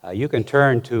You can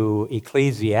turn to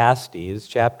Ecclesiastes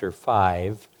chapter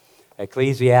 5.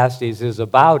 Ecclesiastes is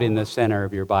about in the center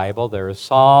of your Bible. There are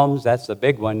Psalms, that's the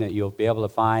big one that you'll be able to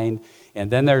find.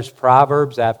 And then there's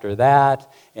Proverbs after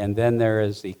that. And then there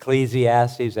is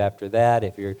Ecclesiastes after that.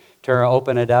 If you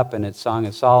open it up and it's Song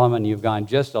of Solomon, you've gone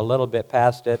just a little bit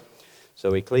past it.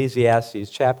 So Ecclesiastes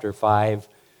chapter 5,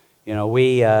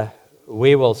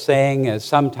 we will sing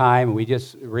sometime. We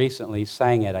just recently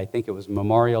sang it. I think it was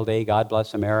Memorial Day, God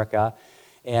Bless America.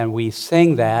 And we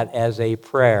sing that as a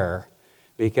prayer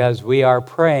because we are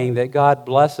praying that God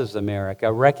blesses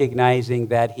America, recognizing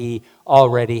that He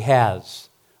already has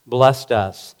blessed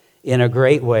us in a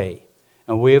great way.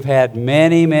 And we've had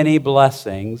many, many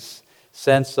blessings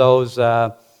since those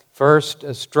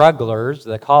first strugglers,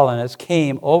 the colonists,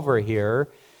 came over here,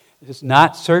 just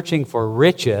not searching for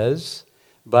riches,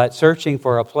 but searching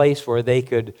for a place where they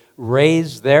could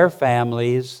raise their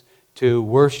families to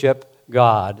worship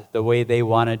God the way they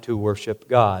wanted to worship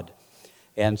God.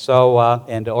 And so,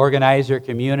 and to organize their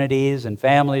communities and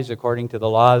families according to the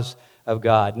laws of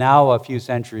God. Now, a few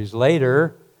centuries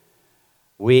later,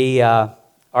 we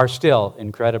are still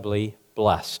incredibly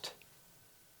blessed,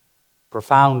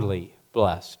 profoundly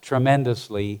blessed,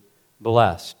 tremendously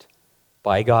blessed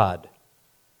by God.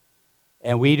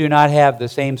 And we do not have the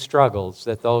same struggles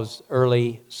that those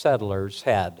early settlers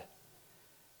had.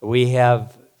 We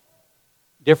have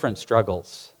different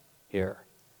struggles here.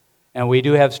 And we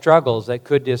do have struggles that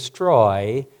could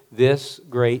destroy this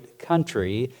great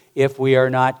country if we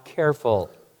are not careful.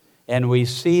 And we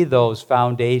see those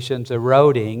foundations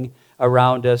eroding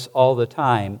around us all the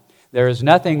time. There is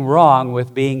nothing wrong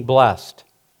with being blessed.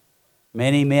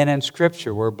 Many men in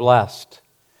Scripture were blessed.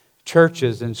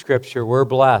 Churches in Scripture were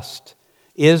blessed.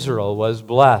 Israel was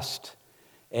blessed.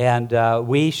 And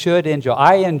we should enjoy.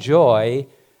 I enjoy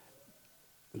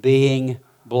being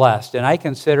blessed. And I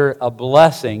consider a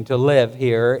blessing to live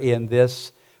here in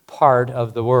this part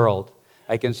of the world.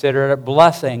 I consider it a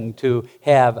blessing to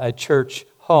have a church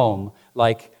home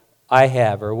like I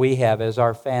have or we have as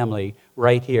our family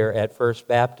right here at First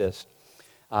Baptist.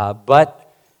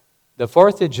 But the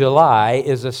 4th of July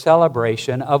is a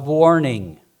celebration of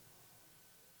warning.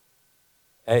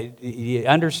 You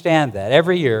understand that.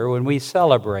 Every year when we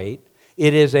celebrate,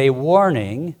 it is a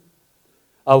warning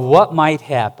of what might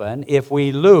happen if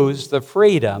we lose the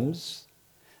freedoms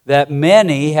that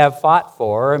many have fought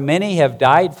for, many have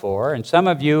died for, and some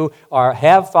of you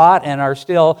have fought and are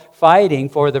still fighting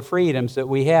for the freedoms that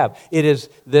we have. It is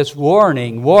this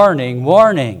warning. The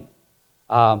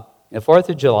 4th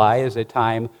of July is a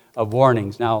time of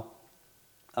warnings. Now,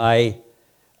 I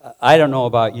don't know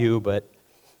about you, but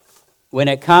when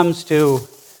it comes to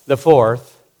the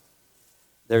 4th,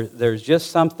 there's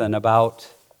just something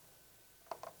about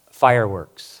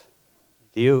fireworks.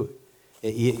 We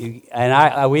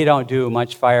don't do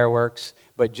much fireworks,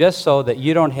 but just so that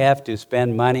you don't have to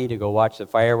spend money to go watch the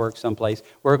fireworks someplace,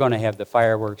 we're going to have the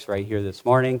fireworks right here this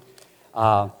morning.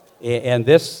 And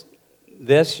this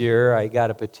year, I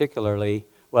got a particularly,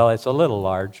 it's a little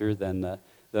larger than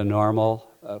the normal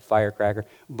firecracker.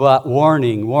 But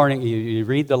warning, you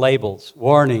read the labels.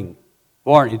 Warning,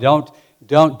 don't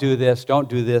do this, don't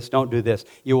do this, don't do this.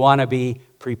 You want to be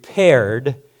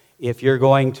prepared if you're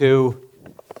going to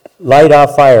light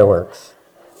off fireworks.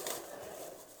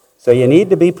 So you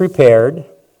need to be prepared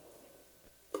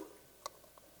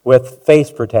with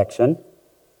face protection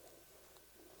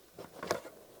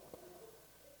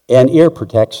and ear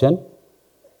protection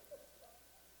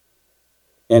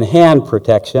and hand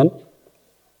protection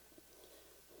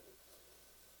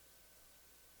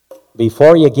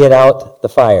before you get out the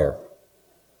fire.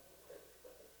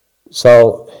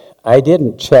 So I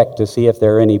didn't check to see if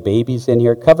there are any babies in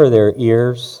here. Cover their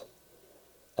ears.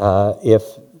 If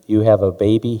you have a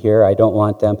baby here, I don't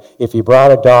want them. If you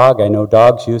brought a dog, I know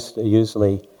dogs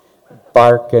usually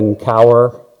bark and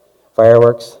cower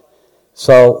fireworks.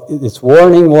 So it's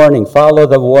warning, follow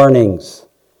the warnings.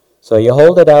 So you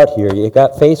hold it out here, you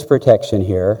got face protection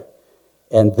here,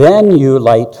 and then you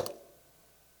light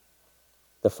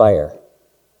the fire.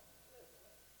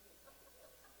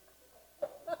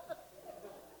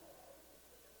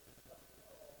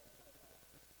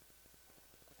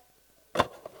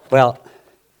 Well,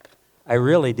 I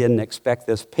really didn't expect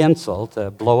this pencil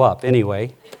to blow up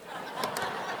anyway.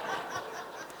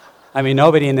 I mean,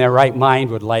 nobody in their right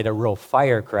mind would light a real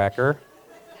firecracker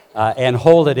and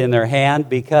hold it in their hand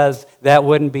because that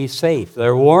wouldn't be safe.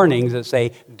 There are warnings that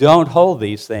say, don't hold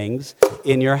these things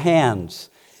in your hands.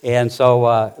 And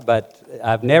so, but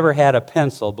I've never had a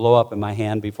pencil blow up in my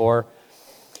hand before,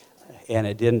 and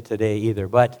it didn't today either.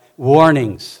 But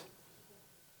warnings.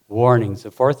 Warnings.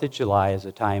 The 4th of July is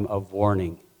a time of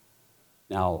warning.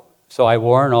 Now, so I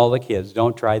warn all the kids,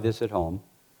 don't try this at home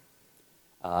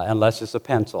unless it's a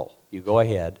pencil. You go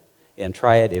ahead and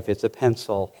try it if it's a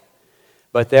pencil.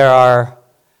 But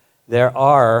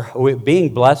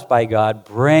being blessed by God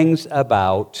brings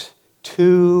about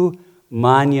 2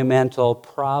 monumental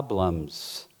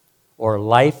problems or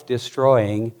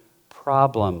life-destroying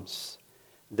problems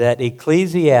that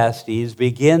Ecclesiastes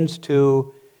begins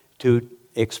to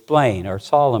explain, or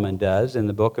Solomon does in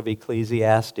the book of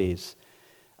Ecclesiastes.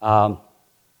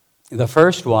 The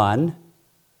first one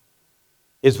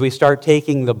is we start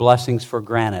taking the blessings for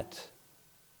granted.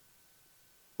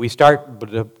 We start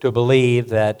to believe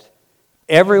that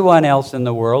everyone else in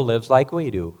the world lives like we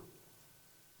do.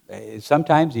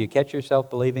 Sometimes you catch yourself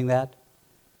believing that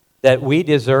we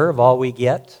deserve all we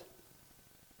get.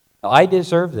 I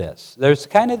deserve this. There's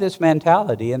kind of this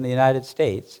mentality in the United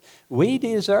States. We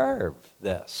deserve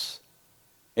this.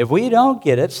 If we don't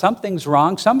get it, something's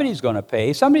wrong. Somebody's going to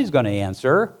pay. Somebody's going to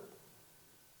answer.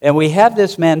 And we have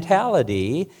this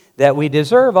mentality that we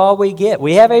deserve all we get.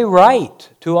 We have a right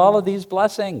to all of these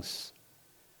blessings.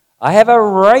 I have a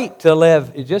right to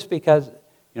live just because,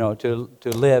 to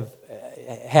live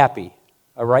happy.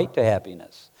 A right to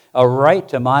happiness. A right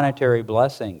to monetary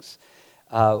blessings.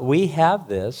 We have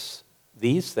these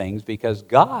things because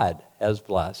God has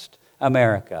blessed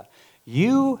America.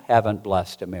 You haven't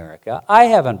blessed America. I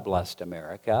haven't blessed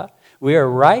America. We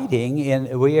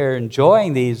are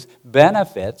enjoying these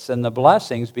benefits and the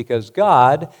blessings because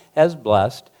God has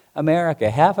blessed America.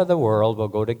 Half of the world will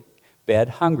go to bed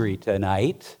hungry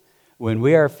tonight when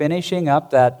we are finishing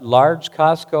up that large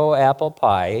Costco apple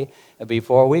pie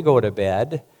before we go to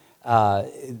bed.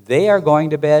 They are going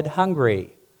to bed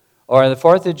hungry. Or on the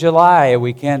 4th of July,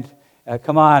 we can't,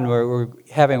 come on, we're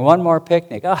having one more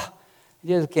picnic.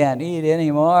 You just can't eat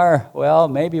anymore. Well,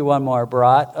 maybe one more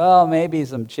brat. Oh, maybe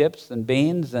some chips and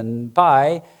beans and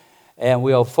pie. And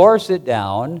we'll force it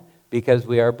down because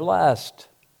we are blessed.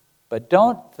 But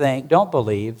don't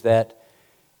believe that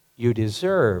you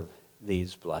deserve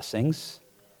these blessings.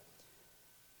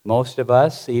 Most of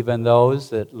us, even those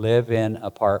that live in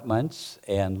apartments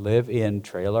and live in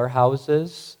trailer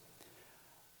houses,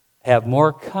 have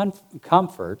more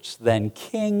comforts than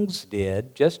kings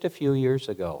did just a few years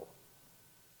ago.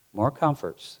 More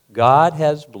comforts. God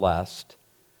has blessed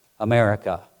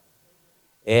America.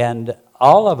 And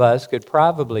all of us could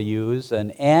probably use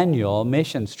an annual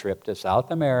missions trip to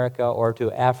South America or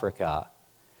to Africa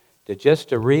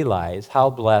to realize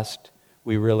how blessed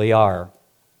we really are.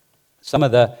 So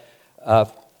the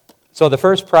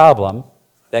first problem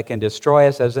that can destroy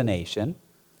us as a nation,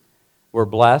 we're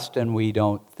blessed and we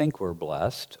don't think we're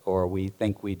blessed, or we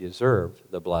think we deserve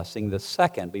the blessing. The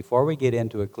second, before we get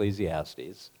into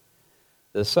Ecclesiastes,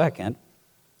 the second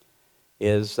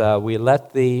is we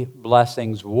let the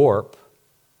blessings warp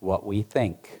what we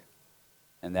think.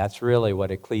 And that's really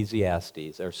what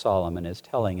Ecclesiastes, or Solomon, is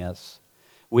telling us.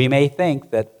 We may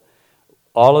think that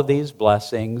all of these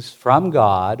blessings from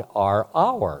God are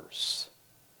ours,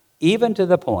 even to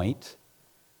the point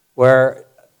where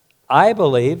I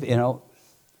believe,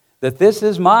 that this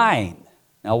is mine.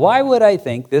 Now, why would I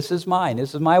think this is mine?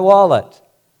 This is my wallet.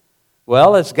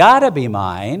 Well, it's got to be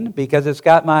mine because it's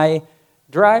got my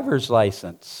driver's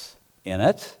license in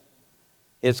it.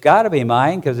 It's got to be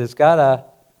mine because it's got a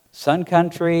Sun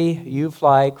Country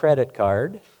U-Fly credit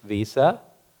card, Visa,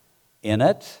 in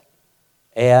it.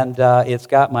 And it's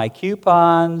got my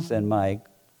coupons and my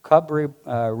Cub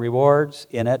rewards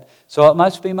in it. So it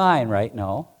must be mine, right?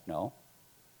 No.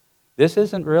 This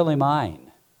isn't really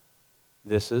mine.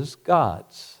 This is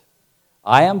God's.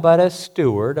 I am but a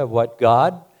steward of what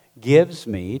God gives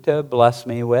me to bless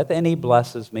me with, and He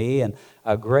blesses me in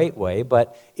a great way,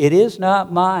 but it is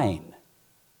not mine.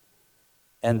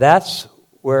 And that's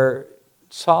where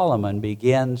Solomon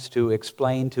begins to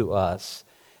explain to us.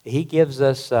 He gives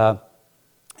us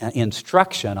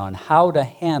instruction on how to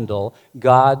handle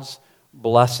God's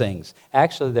blessings.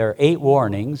 Actually, there are 8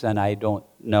 warnings, and I don't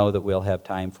know that we'll have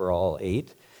time for all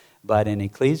 8, but in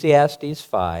Ecclesiastes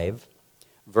 5,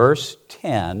 verse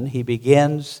 10, he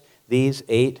begins these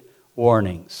 8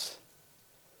 warnings.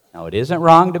 Now, it isn't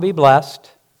wrong to be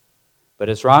blessed, but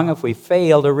it's wrong if we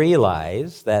fail to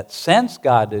realize that since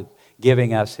God is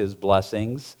giving us His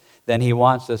blessings, then He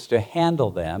wants us to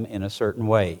handle them in a certain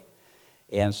way.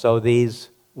 And so these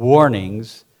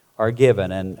warnings are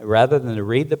given. And rather than to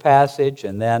read the passage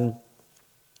and then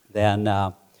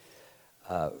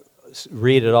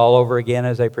read it all over again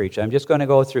as I preach, I'm just going to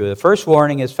go through. The first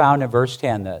warning is found in verse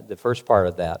 10, the first part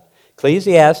of that.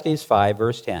 Ecclesiastes 5,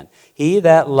 verse 10. He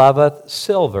that loveth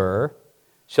silver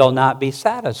shall not be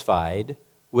satisfied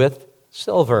with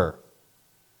silver.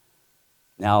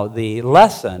 Now, the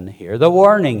lesson here, the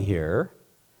warning here,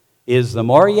 is the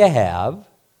more you have,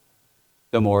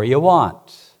 the more you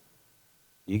want.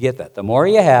 You get that? The more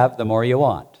you have, the more you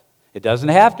want. It doesn't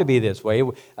have to be this way.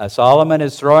 Solomon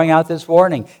is throwing out this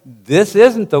warning. This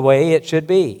isn't the way it should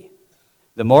be.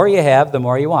 The more you have, the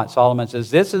more you want. Solomon says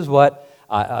this is what,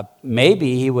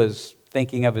 maybe he was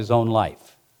thinking of his own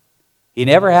life. He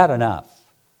never had enough.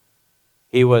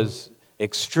 He was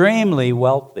extremely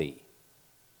wealthy.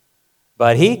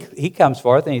 But he comes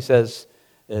forth and he says,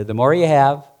 the more you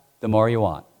have, the more you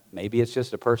want. Maybe it's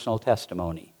just a personal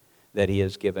testimony that he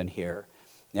has given here.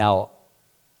 Now,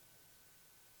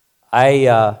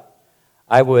 I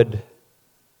would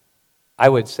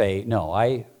say, no,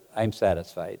 I'm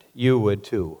satisfied. You would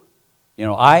too.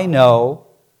 I know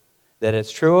that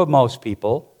it's true of most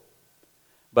people,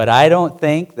 but I don't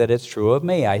think that it's true of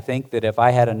me. I think that if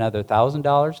I had another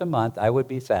 $1,000 a month, I would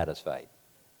be satisfied.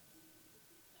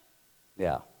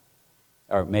 Yeah.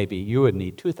 Or maybe you would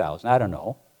need $2,000. I don't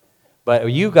know. But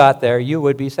if you got there, you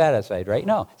would be satisfied, right?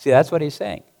 No. See, that's what he's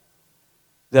saying.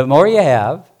 The more you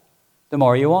have, the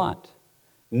more you want.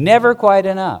 Never quite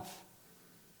enough.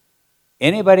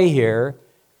 Anybody here,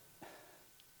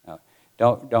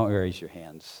 don't raise your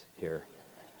hands here,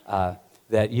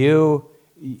 that you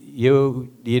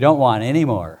don't want any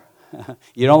more.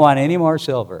 You don't want any more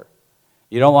silver.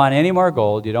 You don't want any more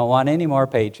gold. You don't want any more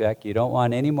paycheck. You don't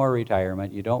want any more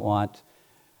retirement. You don't want...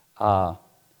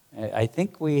 I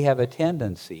think we have a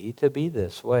tendency to be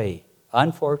this way,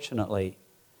 unfortunately.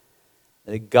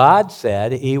 God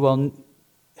said you'll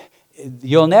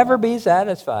never be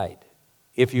satisfied.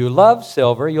 If you love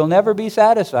silver, you'll never be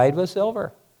satisfied with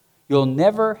silver. You'll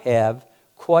never have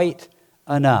quite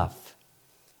enough.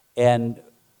 And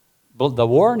the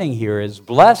warning here is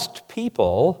blessed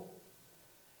people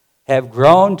have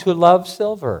grown to love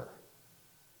silver.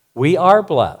 We are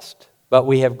blessed, but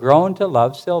we have grown to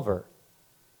love silver.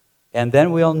 And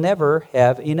then we'll never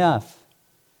have enough.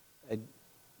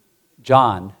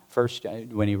 John,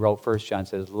 when he wrote 1 John,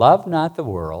 says, love not the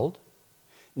world,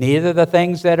 neither the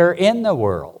things that are in the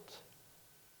world.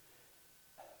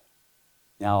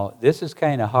 Now, this is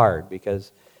kind of hard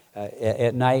because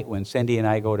at night when Cindy and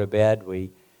I go to bed,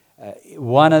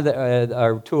 one of the,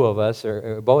 or two of us,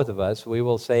 or both of us, we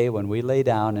will say when we lay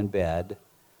down in bed,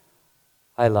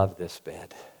 I love this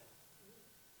bed.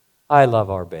 I love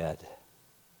our bed.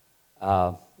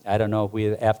 I don't know if we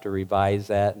have to revise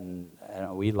that, and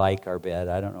we like our bed,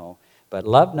 I don't know. But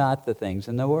love not the things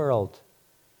in the world.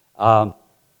 Don't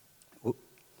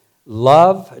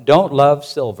love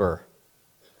silver,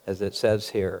 as it says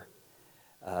here.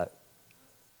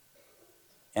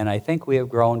 And I think we have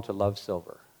grown to love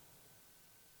silver.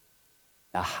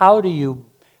 Now, how do you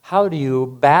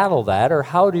battle that, or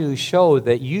how do you show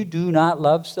that you do not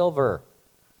love silver?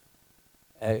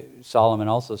 Solomon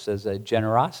also says that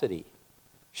generosity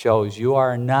shows you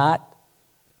are not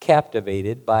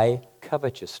captivated by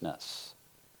covetousness.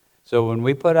 So when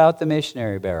we put out the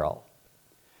missionary barrel,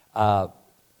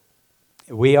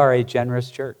 we are a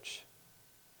generous church.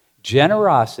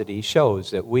 Generosity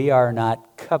shows that we are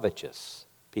not covetous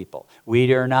people.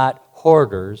 We are not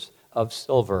hoarders of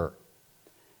silver.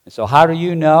 And so how do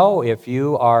you know if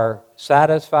you are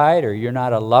satisfied or you're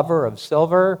not a lover of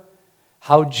silver?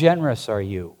 How generous are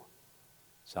you?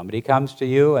 Somebody comes to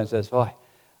you and says, boy,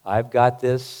 I've got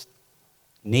this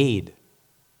need.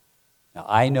 Now,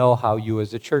 I know how you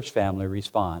as a church family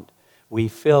respond. We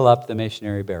fill up the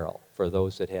missionary barrel for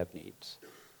those that have needs.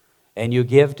 And you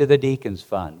give to the deacons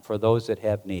fund for those that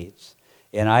have needs.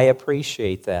 And I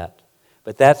appreciate that.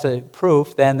 But that's a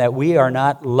proof then that we are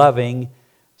not loving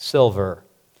silver.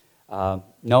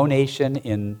 No nation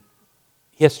in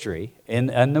history,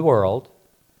 in the world,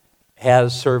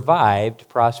 has survived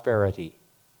prosperity.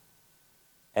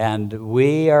 And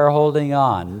we are holding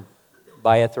on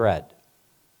by a thread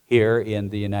here in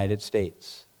the United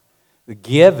States. The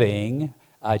giving,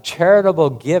 charitable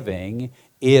giving,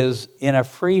 is in a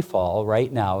free fall right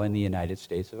now in the United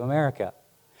States of America.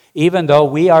 Even though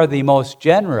we are the most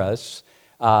generous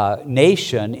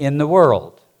nation in the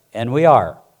world, and we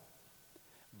are.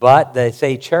 But they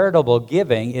say charitable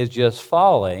giving is just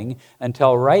falling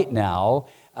until right now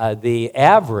the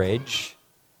average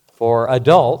for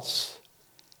adults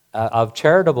of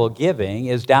charitable giving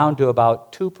is down to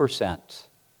about 2%,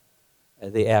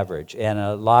 the average. And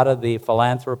a lot of the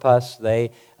philanthropists,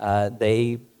 they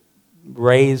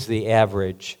raise the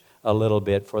average a little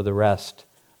bit for the rest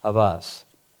of us.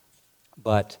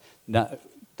 But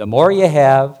the more you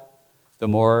have, the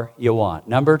more you want.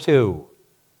 Number two,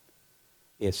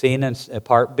 It's seen in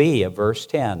part B of verse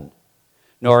 10.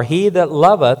 Nor he that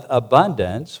loveth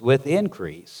abundance with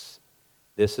increase.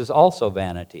 This is also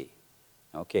vanity.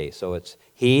 Okay, so it's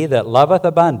he that loveth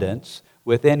abundance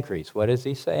with increase. What is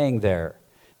he saying there?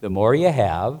 The more you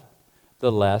have,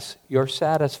 the less you're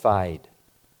satisfied.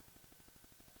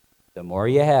 The more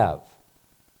you have.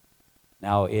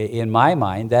 Now, in my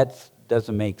mind, that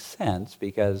doesn't make sense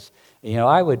because,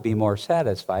 I would be more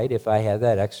satisfied if I had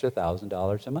that extra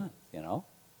 $1,000 a month,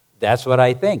 That's what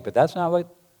I think, but that's not what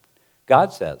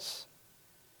God says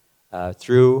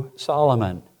through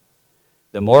Solomon.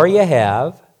 The more you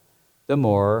have, the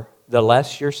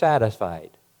less you're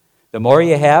satisfied. The more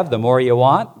you have, the more you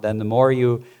want. Then the more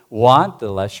you want,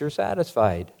 the less you're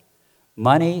satisfied.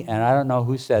 Money, and I don't know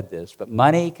who said this, but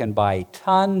money can buy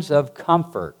tons of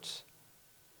comfort,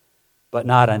 but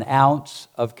not an ounce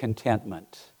of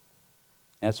contentment.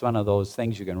 That's one of those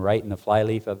things you can write in the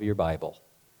flyleaf of your Bible.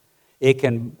 It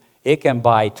can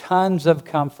buy tons of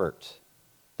comfort,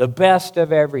 the best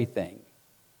of everything,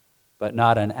 but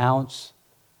not an ounce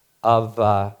of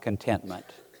contentment.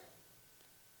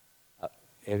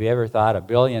 Have you ever thought $1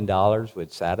 billion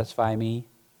would satisfy me?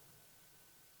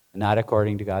 Not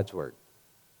according to God's word.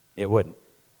 It wouldn't.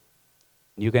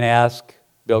 You can ask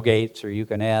Bill Gates, or you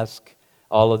can ask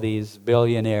all of these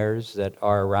billionaires that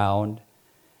are around,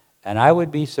 and I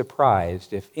would be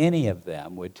surprised if any of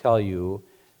them would tell you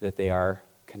that they are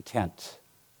content.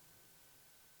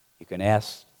 You can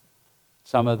ask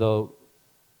some of the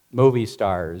movie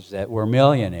stars that were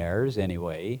millionaires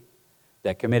anyway,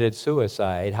 that committed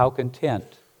suicide, how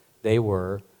content they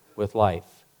were with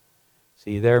life.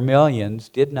 See, their millions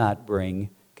did not bring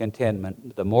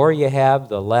contentment. The more you have,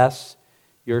 the less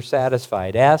you're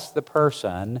satisfied. Ask the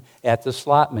person at the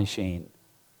slot machine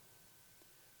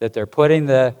that they're putting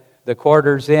the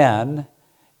quarters in,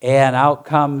 and out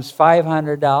comes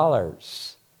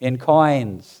 $500 in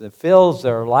coins. It fills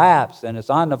their laps, and it's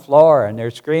on the floor, and they're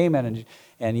screaming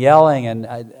and yelling.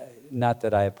 And not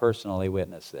that I have personally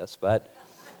witnessed this, but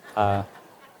I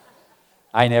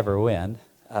never win.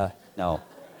 No.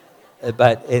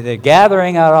 But they're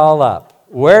gathering it all up.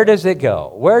 Where does it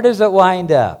go? Where does it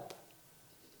wind up?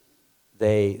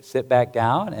 They sit back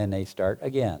down and they start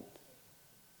again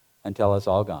until it's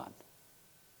all gone.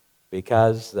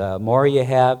 Because the more you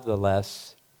have, the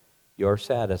less you're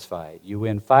satisfied. You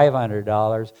win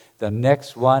 $500, the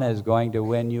next one is going to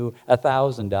win you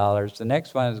 $1,000. The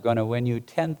next one is going to win you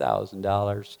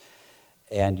 $10,000.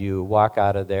 And you walk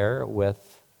out of there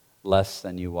with less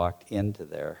than you walked into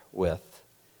there with.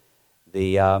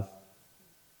 The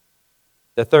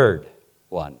third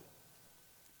warning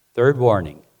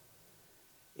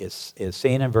is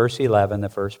seen in verse 11, the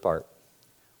first part.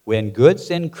 When goods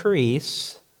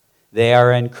increase, they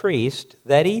are increased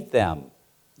that eat them.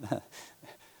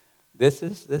 This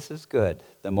is good.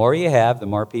 The more you have, the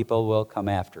more people will come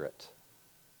after it.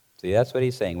 See, that's what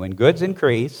he's saying. When goods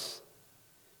increase,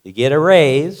 you get a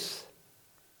raise,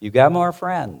 you got more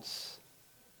friends.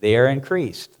 They are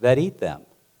increased that eat them.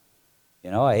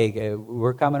 Hey,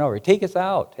 we're coming over. Take us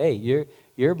out. Hey,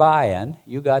 you're buying.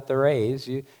 You got the raise.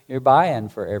 You're buying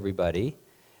for everybody.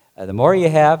 The more you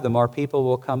have, the more people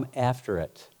will come after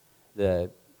it.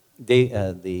 The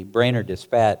Brainerd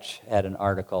Dispatch had an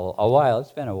article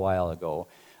it's been a while ago,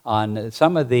 on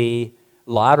some of the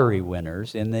lottery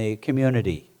winners in the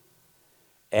community.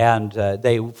 And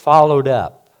they followed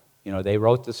up. They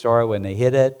wrote the story when they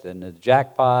hit it and the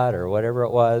jackpot or whatever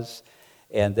it was.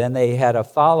 And then they had a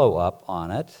follow-up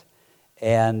on it.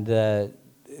 And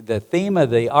the theme of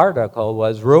the article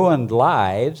was ruined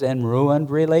lives and ruined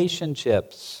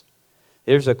relationships.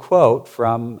 Here's a quote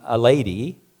from a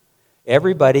lady.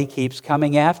 Everybody keeps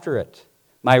coming after it.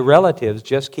 My relatives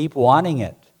just keep wanting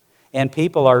it. And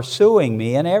people are suing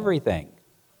me and everything.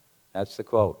 That's the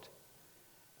quote.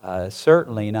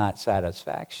 Certainly not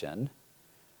satisfaction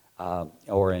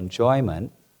or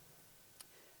enjoyment.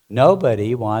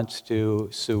 Nobody wants to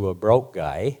sue a broke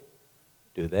guy,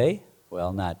 do they?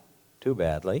 Well, not too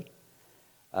badly.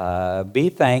 Be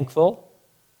thankful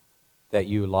that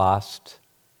you lost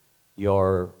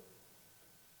in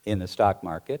the stock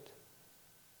market,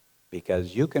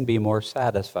 because you can be more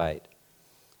satisfied.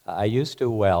 I used to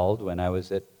weld when I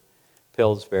was at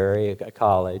Pillsbury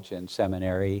College and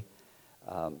seminary.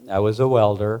 I was a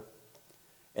welder,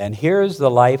 and here's the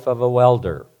life of a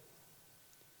welder.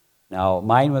 Now,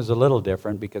 mine was a little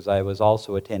different because I was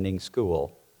also attending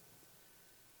school.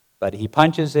 But he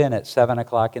punches in at 7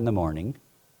 o'clock in the morning,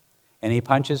 and he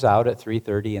punches out at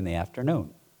 3:30 in the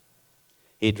afternoon.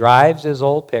 He drives his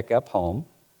old pickup home.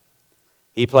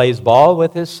 He plays ball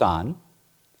with his son.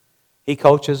 He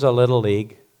coaches a little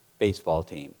league baseball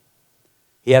team.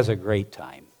 He has a great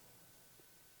time.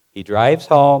 He drives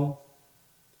home.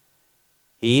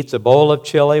 He eats a bowl of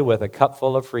chili with a cup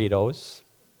full of Fritos.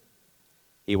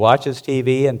 He watches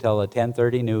TV until the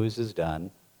 10:30 news is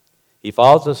done. He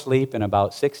falls asleep in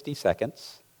about 60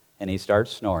 seconds, and he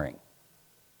starts snoring.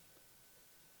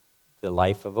 The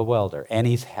life of a welder. And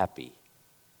he's happy.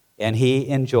 And he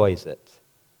enjoys it.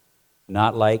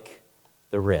 Not like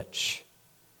the rich.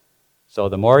 So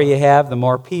the more you have, the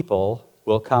more people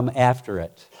will come after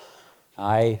it.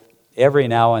 Every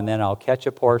now and then I'll catch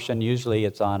a portion. Usually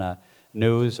it's on a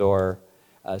news or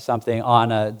something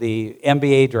on the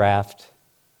NBA draft.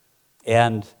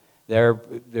 And they're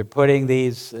putting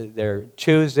they're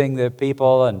choosing the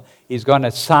people, and he's going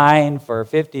to sign for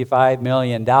 $55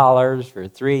 million for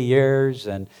 3 years,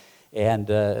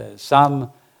 and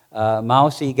some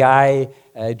mousy guy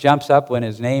jumps up when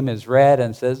his name is read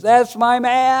and says, "That's my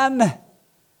man,"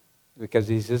 because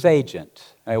he's his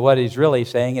agent. And what he's really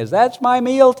saying is, "That's my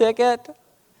meal ticket.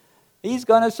 He's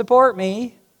going to support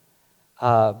me,"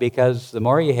 because the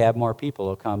more you have, more people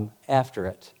will come after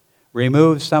it.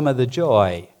 Remove some of the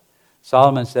joy.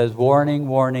 Solomon says, warning,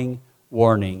 warning,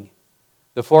 warning.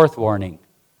 The fourth warning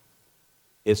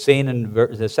is seen in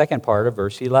the second part of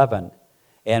verse 11.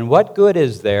 "And what good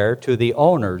is there to the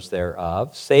owners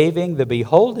thereof, saving the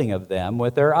beholding of them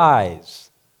with their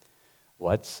eyes?"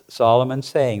 What's Solomon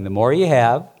saying? The more you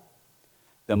have,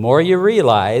 the more you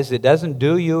realize it doesn't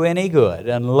do you any good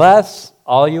unless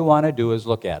all you want to do is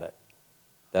look at it.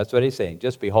 That's what he's saying.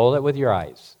 Just behold it with your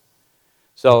eyes.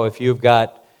 So if you've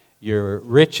got your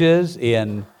riches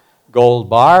in gold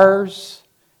bars,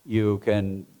 you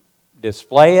can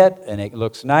display it and it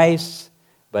looks nice,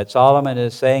 but Solomon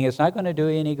is saying it's not going to do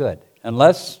you any good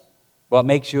unless what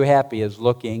makes you happy is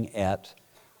looking at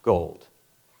gold.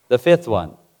 The fifth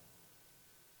one,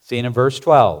 seen in verse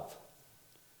 12.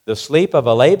 "The sleep of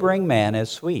a laboring man is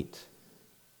sweet,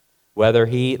 whether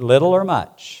he eat little or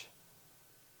much."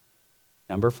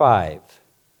 Number 5,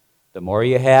 the more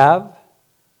you have,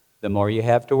 the more you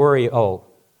have to worry.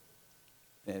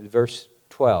 Verse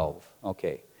 12.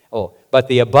 Okay. "But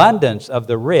the abundance of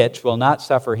the rich will not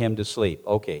suffer him to sleep."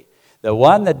 Okay. The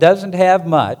one that doesn't have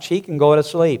much, he can go to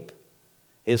sleep.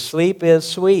 His sleep is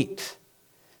sweet.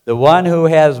 The one who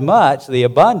has much, the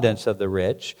abundance of the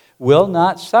rich, will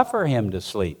not suffer him to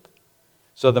sleep.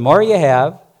 So the more you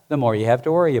have, the more you have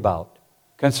to worry about.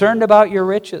 Concerned about your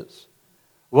riches.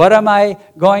 What am I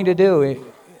going to do?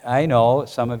 I know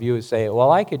some of you say,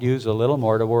 well, I could use a little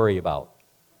more to worry about.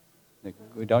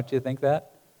 Don't you think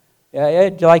that? Yeah,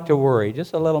 I'd like to worry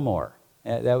just a little more.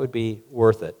 That would be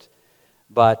worth it.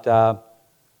 But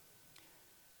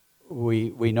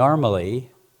we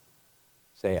normally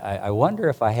say, I wonder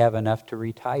if I have enough to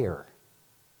retire.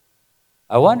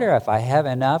 I wonder if I have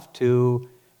enough to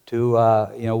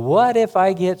what if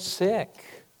I get sick?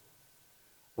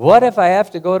 What if I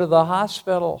have to go to the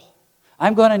hospital?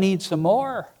 I'm going to need some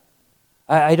more.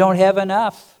 I don't have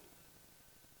enough.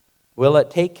 Will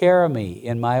it take care of me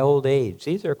in my old age?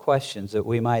 These are questions that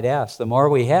we might ask. The more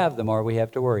we have, the more we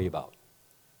have to worry about.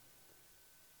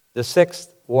 The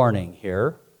sixth warning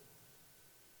here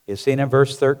is seen in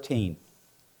verse 13.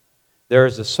 "There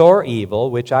is a sore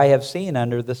evil which I have seen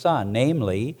under the sun,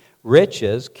 namely,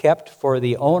 riches kept for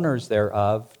the owners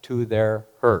thereof to their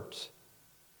hurt."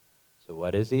 So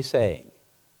what is he saying?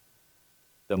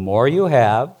 The more you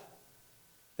have,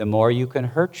 the more you can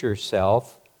hurt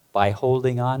yourself by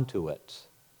holding on to it.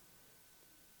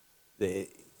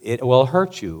 It will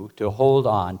hurt you to hold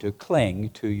on, to cling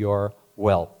to your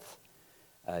wealth,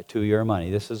 to your money.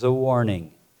 This is a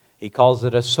warning. He calls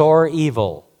it a sore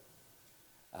evil.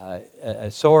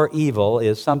 A sore evil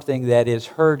is something that is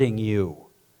hurting you.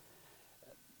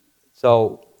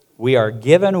 So we are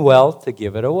given wealth to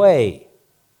give it away.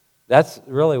 That's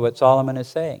really what Solomon is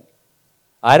saying.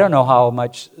 I don't know how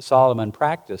much Solomon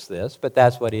practiced this, but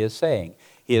that's what he is saying.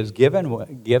 He is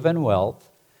given wealth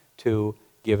to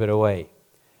give it away.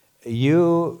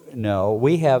 You know,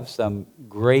 we have some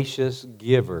gracious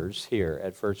givers here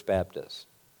at First Baptist.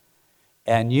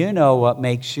 And you know what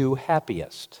makes you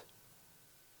happiest.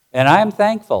 And I'm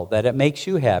thankful that it makes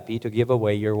you happy to give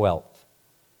away your wealth.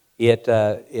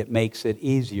 It makes it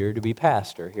easier to be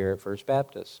pastor here at First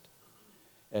Baptist,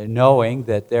 knowing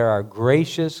that there are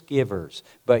gracious givers.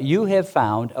 But you have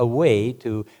found a way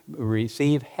to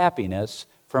receive happiness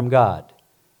from God,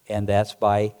 and that's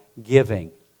by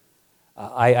giving.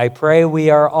 I pray we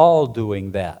are all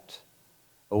doing that.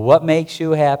 What makes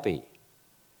you happy?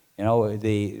 You know,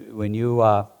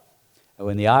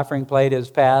 when the offering plate is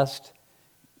passed,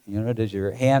 you know, does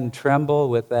your hand tremble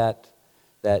with that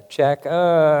check?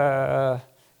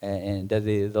 And does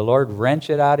the Lord wrench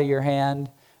it out of your hand?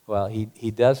 Well,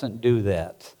 He doesn't do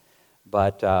that.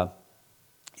 But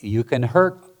you can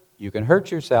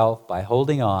hurt yourself by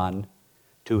holding on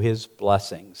to His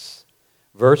blessings.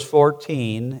 Verse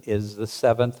 14 is the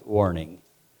seventh warning.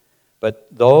 But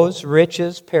those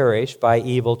riches perish by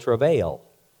evil travail,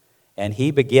 and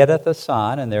He begetteth a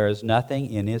son, and there is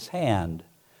nothing in His hand.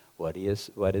 What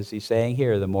is He saying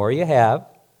here? The more you have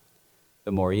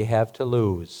to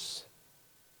lose.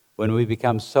 When we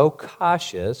become so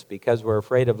cautious because we're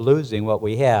afraid of losing what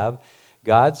we have,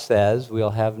 God says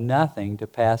we'll have nothing to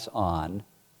pass on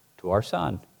to our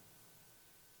son.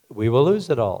 We will lose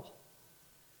it all.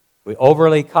 We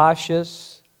overly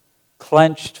cautious,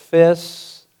 clenched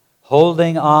fists,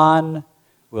 holding on,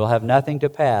 we'll have nothing to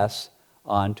pass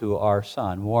on to our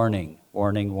son. Warning,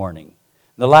 warning, warning.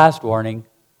 The last warning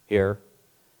here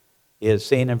is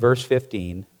seen in verse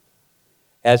 15.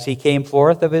 As he came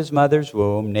forth of his mother's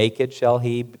womb, naked shall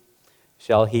he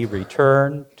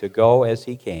return to go as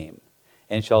he came,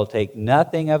 and shall take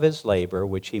nothing of his labor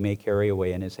which he may carry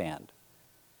away in his hand.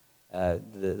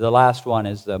 The last one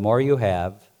is the more you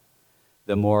have,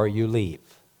 the more you leave.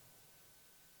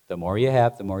 The more you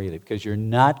have, the more you leave, because you're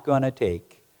not going to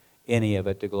take any of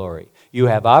it to glory. You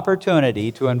have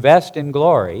opportunity to invest in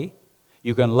glory.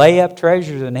 You can lay up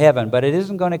treasures in heaven, but it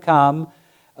isn't going to come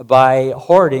by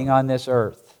hoarding on this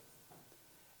earth.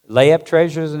 Lay up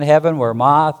treasures in heaven where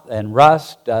moth and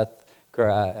rust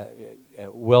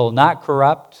will not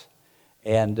corrupt.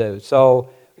 And so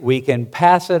we can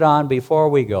pass it on before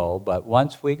we go, but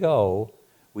once we go,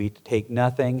 we take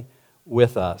nothing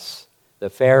with us. The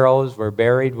pharaohs were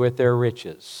buried with their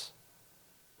riches.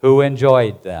 Who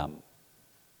enjoyed them?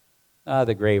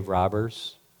 The grave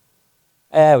robbers.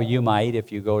 You might,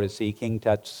 if you go to see King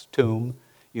Tut's tomb,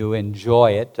 you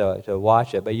enjoy it to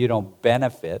watch it, but you don't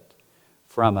benefit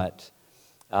from it.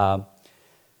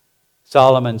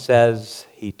 Solomon says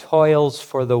he toils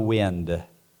for the wind,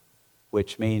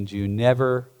 which means you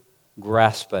never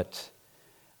grasp it.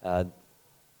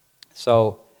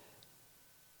 So,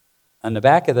 on the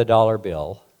back of the dollar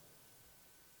bill,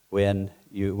 when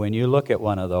you look at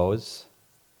one of those,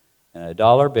 and a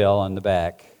dollar bill on the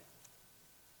back,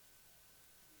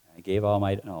 I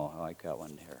got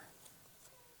one here.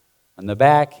 On the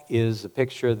back is a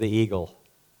picture of the eagle.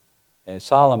 And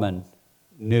Solomon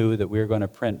knew that we were going to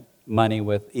print money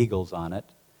with eagles on it,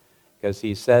 because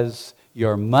he says,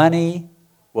 your money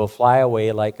will fly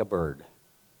away like a bird.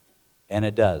 And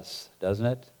it does, doesn't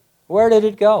it? Where did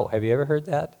it go? Have you ever heard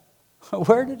that?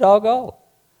 Where did it all go?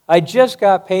 I just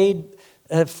got paid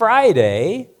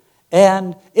Friday,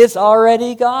 and it's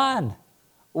already gone.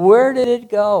 Where did it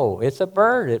go? It's a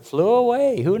bird. It flew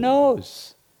away. Who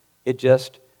knows? It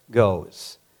just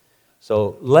goes.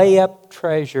 So lay up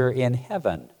treasure in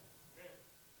heaven,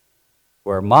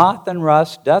 where moth and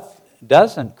rust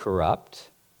doesn't corrupt,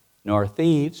 nor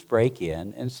thieves break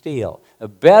in and steal. The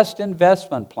best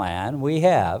investment plan we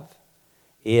have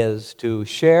is to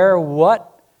share what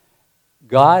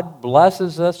God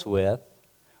blesses us with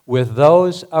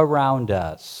those around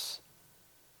us.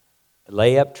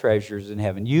 Lay up treasures in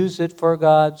heaven. Use it for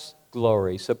God's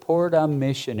glory. Support a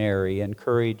missionary.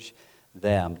 Encourage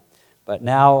them. But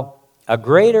now, a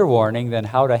greater warning than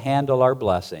how to handle our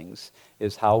blessings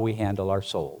is how we handle our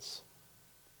souls.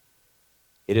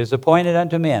 It is appointed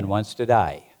unto men once to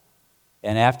die,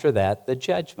 and after that, the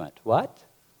judgment. What?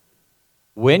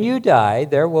 When you die,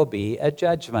 there will be a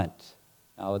judgment.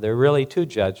 Now, there are really two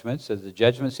judgments. There's the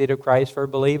judgment seat of Christ for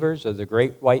believers, there's the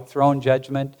great white throne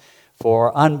judgment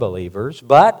for unbelievers,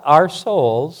 but our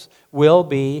souls will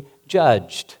be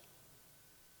judged.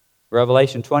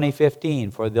 Revelation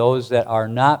 20:15, for those that are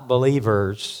not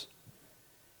believers,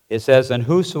 it says, and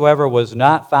whosoever was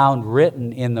not found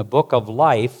written in the book of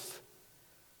life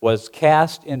was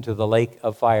cast into the lake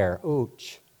of fire.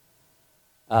 Ouch.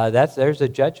 There's a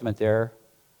judgment there.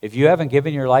 If you haven't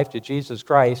given your life to Jesus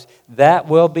Christ, that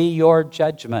will be your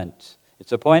judgment.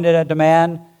 It's appointed unto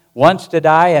man once to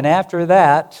die, and after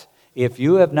that, if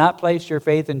you have not placed your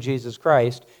faith in Jesus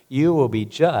Christ, you will be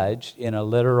judged in a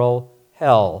literal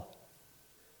hell.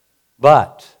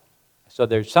 So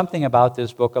there's something about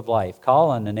this book of life. Call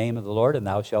on the name of the Lord, and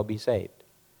thou shalt be saved.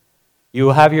 You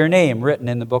will have your name written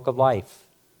in the book of life.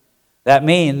 That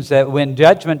means that when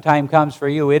judgment time comes for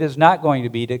you, it is not going to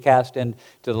be to cast into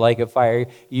the lake of fire.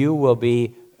 You will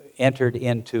be entered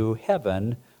into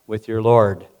heaven with your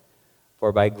Lord.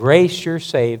 For by grace you're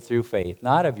saved through faith,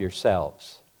 not of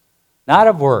yourselves, not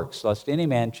of works, lest any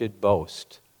man should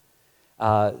boast.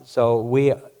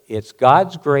 It's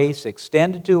God's grace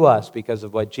extended to us because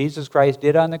of what Jesus Christ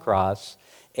did on the cross,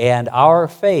 and our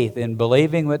faith in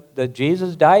believing that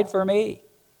Jesus died for me.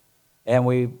 And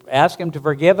we ask Him to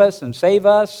forgive us and save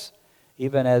us,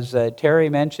 even as Terry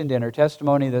mentioned in her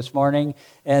testimony this morning.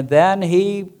 And then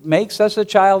He makes us a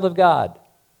child of God.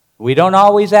 We don't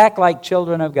always act like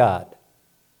children of God.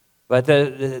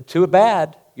 But too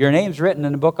bad, your name's written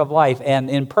in the book of life and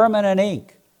in permanent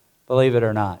ink, believe it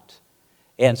or not.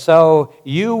 And so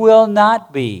you will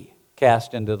not be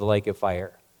cast into the lake of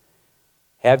fire.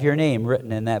 Have your name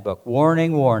written in that book.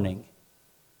 Warning, warning.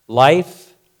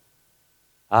 Life,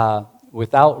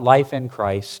 without life in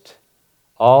Christ,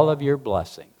 all of your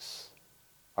blessings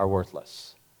are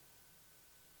worthless.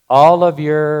 All of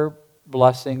your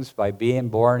blessings by being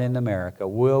born in America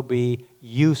will be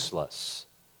useless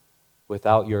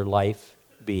without your life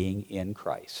being in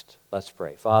Christ. Let's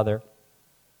pray. Father,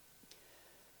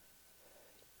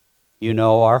 you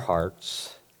know our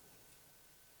hearts.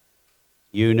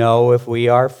 You know if we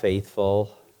are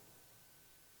faithful.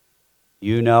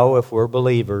 You know if we're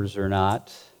believers or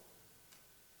not.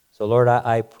 So, Lord,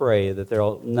 I pray that there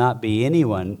will not be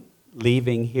anyone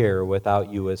leaving here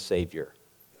without you as Savior.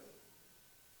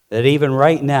 That even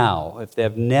right now, if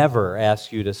they've never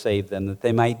asked you to save them, that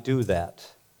they might do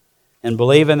that and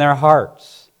believe in their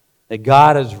hearts that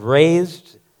God has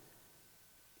raised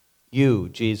you,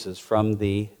 Jesus, from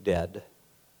the dead.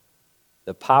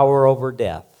 The power over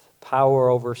death, power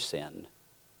over sin,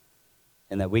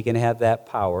 and that we can have that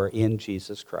power in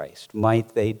Jesus Christ.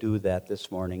 Might they do that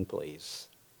this morning, please.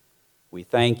 We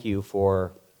thank you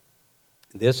for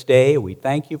this day. We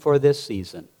thank you for this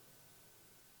season.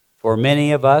 For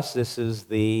many of us, this is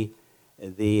the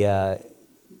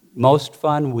most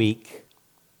fun week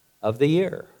of the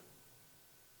year.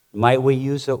 Might we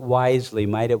use it wisely?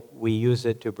 Might we use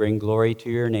it to bring glory to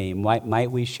your name? Might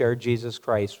we share Jesus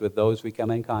Christ with those we come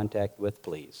in contact with,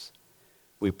 please?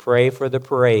 We pray for the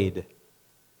parade,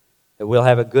 that we'll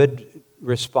have a good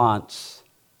response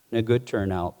and a good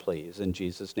turnout, please. In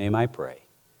Jesus' name I pray.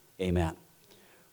 Amen.